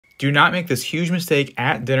Do not make this huge mistake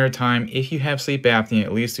at dinner time. If you have sleep apnea,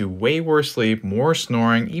 it leads to way worse sleep, more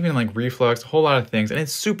snoring, even like reflux, a whole lot of things, and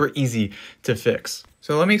it's super easy to fix.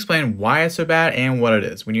 So let me explain why it's so bad and what it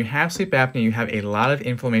is. When you have sleep apnea, you have a lot of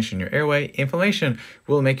inflammation in your airway. Inflammation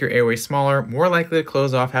will make your airway smaller, more likely to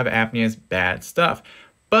close off, have apnea is bad stuff.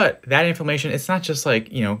 But that inflammation, it's not just like,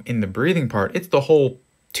 in the breathing part, it's the whole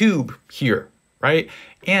tube here, right?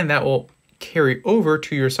 And that will carry over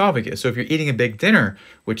to your esophagus. So if you're eating a big dinner,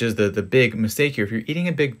 which is the big mistake here, if you're eating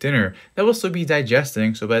a big dinner, that will still be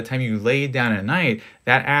digesting. So by the time you lay down at night,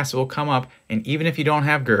 that acid will come up. And even if you don't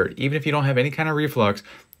have GERD, even if you don't have any kind of reflux,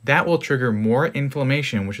 that will trigger more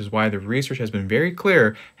inflammation, which is why the research has been very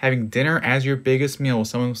clear. Having dinner as your biggest meal with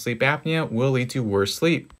someone with sleep apnea will lead to worse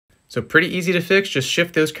sleep. So pretty easy to fix. Just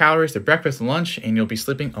shift those calories to breakfast and lunch and you'll be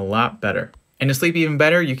sleeping a lot better. And to sleep even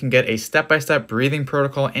better, you can get a step-by-step breathing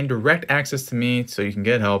protocol and direct access to me so you can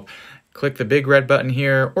get help. Click the big red button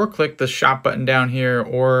here or click the shop button down here,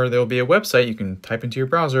 or there'll be a website you can type into your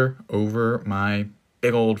browser over my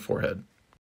big old forehead.